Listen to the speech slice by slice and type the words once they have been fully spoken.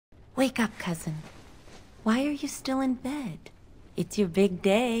Wake up, cousin. Why are you still in bed? It's your big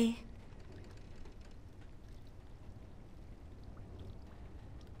day.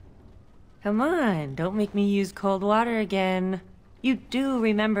 Come on, don't make me use cold water again. You do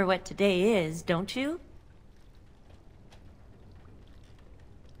remember what today is, don't you?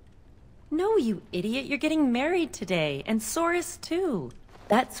 No, you idiot, you're getting married today, and Soris too.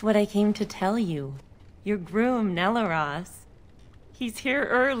 That's what I came to tell you. Your groom, Nelaros. He's here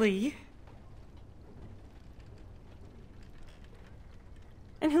early.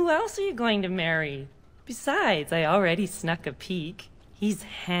 And who else are you going to marry? Besides, I already snuck a peek. He's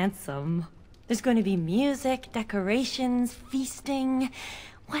handsome. There's going to be music, decorations, feasting.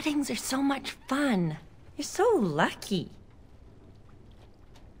 Weddings are so much fun. You're so lucky.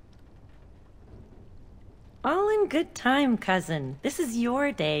 All in good time, cousin. This is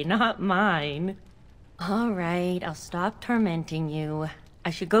your day, not mine. All right, I'll stop tormenting you. I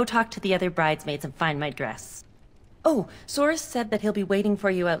should go talk to the other bridesmaids and find my dress. Oh, Soris said that he'll be waiting for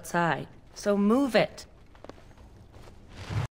you outside, so move it.